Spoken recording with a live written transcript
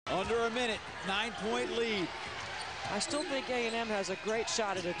Under a minute, 9-point lead. I still think A&M has a great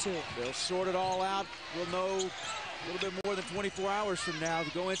shot at it, too. They'll sort it all out. We'll know a little bit more than 24 hours from now.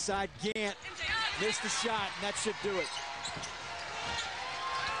 Go inside Gant, missed the shot, and that should do it.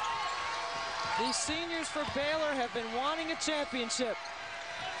 These seniors for Baylor have been wanting a championship.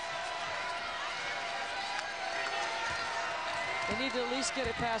 They need to at least get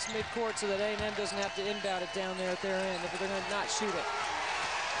it past midcourt so that A&M doesn't have to inbound it down there at their end if they're going to not shoot it.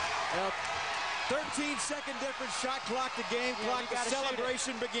 Well, 13-second difference, shot clock to game clock. The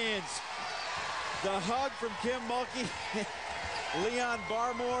celebration begins. The hug from Kim Mulkey, Leon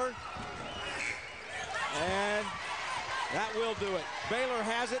Barmore, and that will do it. Baylor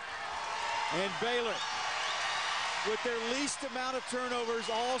has it, and Baylor, with their least amount of turnovers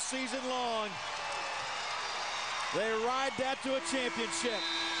all season long, they ride that to a championship.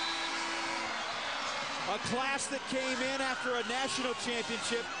 A class that came in after a national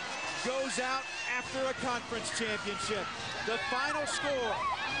championship goes out after a conference championship. The final score,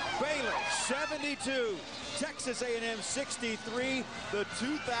 Baylor 72, Texas A&M 63, the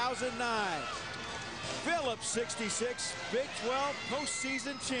 2009 Phillips 66 Big 12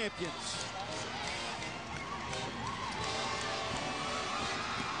 postseason champions.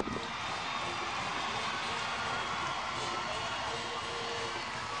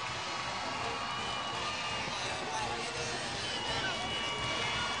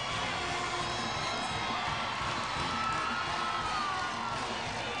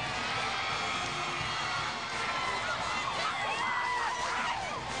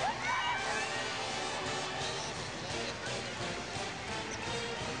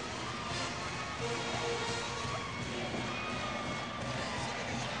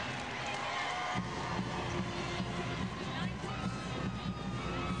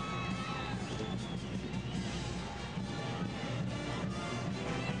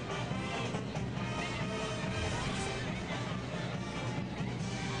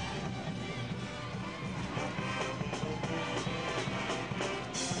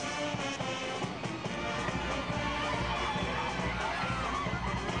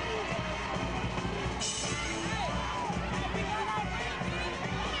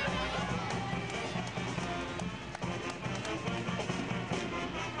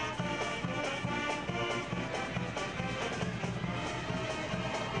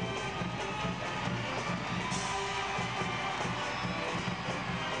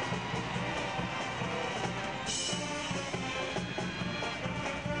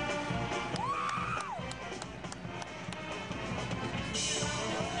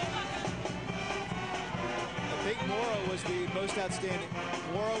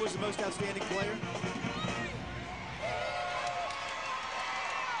 Mora was the most outstanding player.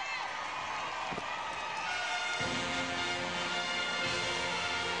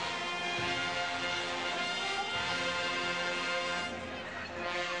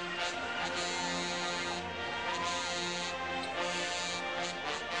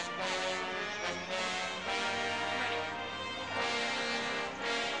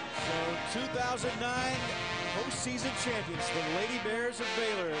 So 2009 postseason champions, the Lady Bears of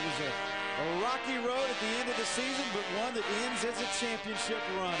Baylor. It was a rocky road at the end of the season, but one that ends as a championship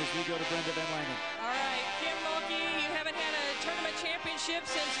run as we go to Brenda Van Langen. All right, Kim Mulkey, you haven't had a tournament championship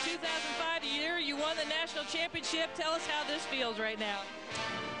since 2005. The year you won the national championship. Tell us how this feels right now.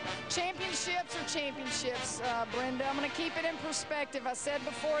 Championships are championships, Brenda. I'm going to keep it in perspective. I said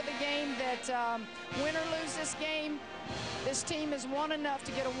before the game that win or lose this game, this team has won enough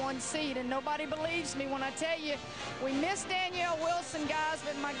to get a 1 seed, and nobody believes me when I tell you we missed Danielle Wilson, guys,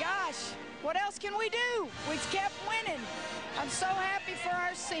 but my gosh, what else can we do? We've kept winning. I'm so happy for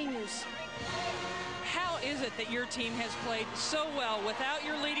our seniors. How is it that your team has played so well without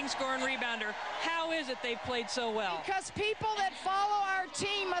your leading scorer and rebounder? How is it they've played so well? Because people that follow our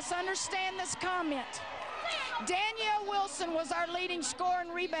team must understand this comment. Danielle Wilson was our leading scorer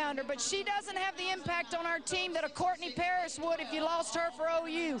and rebounder, but she doesn't have the impact on our team that a Courtney Parris would if you lost her for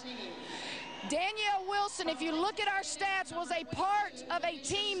OU. Danielle Wilson, if you look at our stats, was a part of a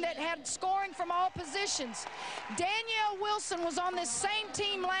team that had scoring from all positions. Danielle Wilson was on this same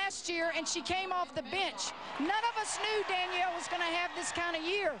team last year, and she came off the bench. None of us knew Danielle was going to have this kind of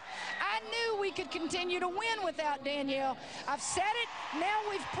year. I knew we could continue to win without Danielle. I've said it, now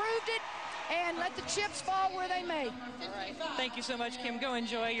we've proved it, and let the chips fall where they may. All right. Thank you so much, Kim. Go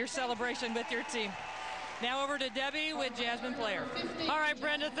enjoy your celebration with your team. Now over to Debbie with Jasmine Player. All right,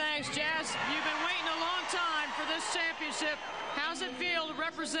 Brenda, thanks. Jazz, you've been waiting a long time for this championship. How's it feel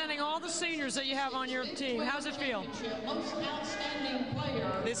representing all the seniors that you have on your team? How's it feel? Most outstanding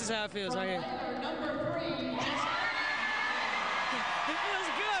player. This is how it feels right here. Number 3. It feels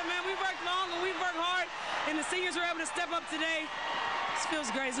good, seniors were able to step up today. This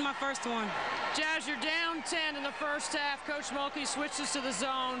feels great. This is my first one. Jazz, you're down 10 in the first half. Coach Mulkey switches to the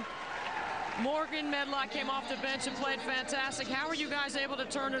zone. Morgan Medlock came off the bench and played fantastic. How were you guys able to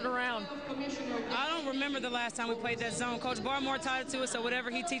turn it around? I don't remember the last time we played that zone. Coach Barmore taught it to us, so whatever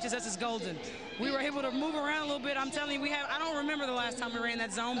he teaches us is golden. We were able to move around a little bit. I'm telling you, I don't remember the last time we ran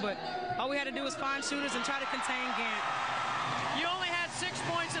that zone, but all we had to do was find shooters and try to contain Gant. You only had 6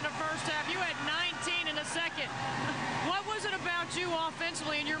 points in the first half. You had 19 in the second. What was it about you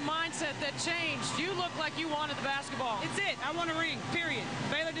offensively and your mindset that changed? You looked like you wanted the basketball. It's it. I want a ring, period.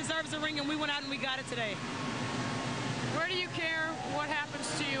 Baylor deserves a ring, and we went out and we got it today. Where do you care what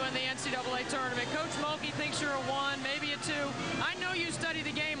happens to you in the NCAA tournament? Coach Mulkey thinks you're a 1, maybe a 2. I know you study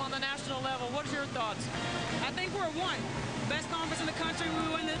the game on the national level. What are your thoughts? I think we're a 1. Best conference in the country.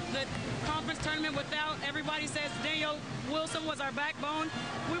 We won the conference tournament without, everybody says Danielle Wilson was our backbone.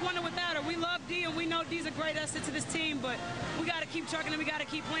 We won it without her. We love Dee, and we know Dee's a great asset to this team, but we got to keep trucking and we got to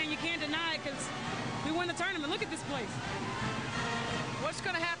keep playing. You can't deny it because we won the tournament. Look at this place. What's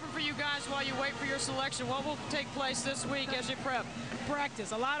going to happen for you guys while you wait for your selection? What will take place this week as you prep?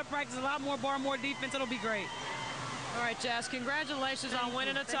 Practice. A lot of practice, a lot more bar, more defense. It'll be great. All right, Jazz, congratulations on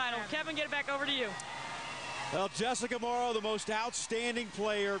winning a title. Kevin, get it back over to you. Well, Jessica Morrow, the most outstanding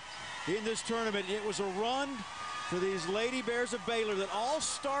player in this tournament. It was a run for these Lady Bears of Baylor that all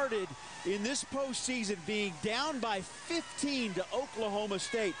started in this postseason being down by 15 to Oklahoma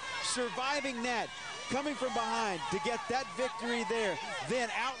State, surviving that, coming from behind to get that victory there, then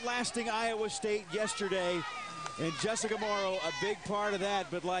outlasting Iowa State yesterday. And Jessica Morrow, a big part of that.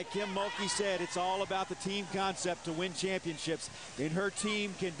 But like Kim Mulkey said, it's all about the team concept to win championships. And her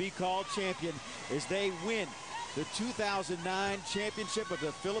team can be called champion as they win the 2009 championship of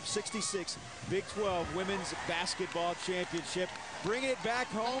the Phillips 66 Big 12 Women's Basketball Championship, bringing it back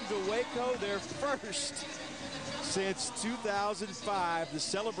home to Waco, their first since 2005. The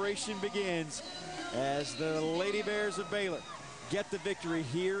celebration begins as the Lady Bears of Baylor get the victory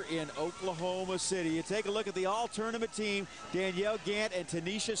here in Oklahoma City. You take a look at the all-tournament team. Danielle Gant and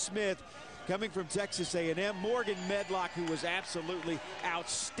Tanisha Smith coming from Texas A&M. Morgan Medlock, who was absolutely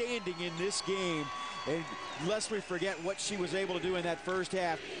outstanding in this game. And lest we forget what she was able to do in that first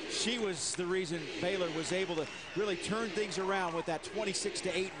half, she was the reason Baylor was able to really turn things around with that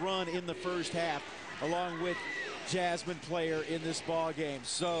 26-8 run in the first half, along with Jasmine Player in this ball game.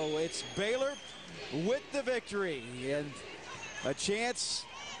 So it's Baylor with the victory, and a chance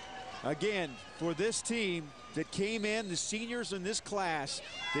again for this team that came in, the seniors in this class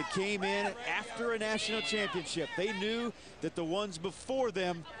that came in after a national championship. They knew that the ones before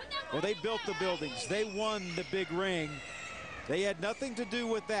them, well, they built the buildings, they won the big ring. They had nothing to do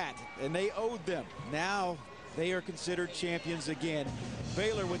with that, and they owed them. Now they are considered champions again.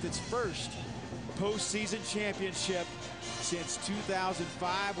 Baylor with its first postseason championship since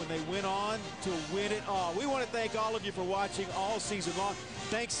 2005, when they went on to win it all. We want to thank all of you for watching all season long.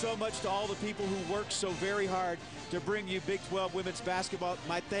 Thanks so much to all the people who worked so very hard to bring you Big 12 women's basketball.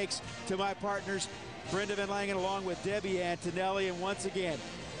 My thanks to my partners, Brenda Van Langen, along with Debbie Antonelli. And once again,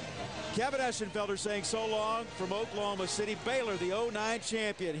 Kevin Eschenfelder saying so long from Oklahoma City. Baylor, the 09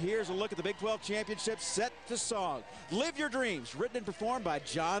 champion. Here's a look at the Big 12 championship set to song. Live Your Dreams, written and performed by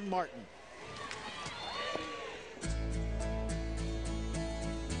John Martin.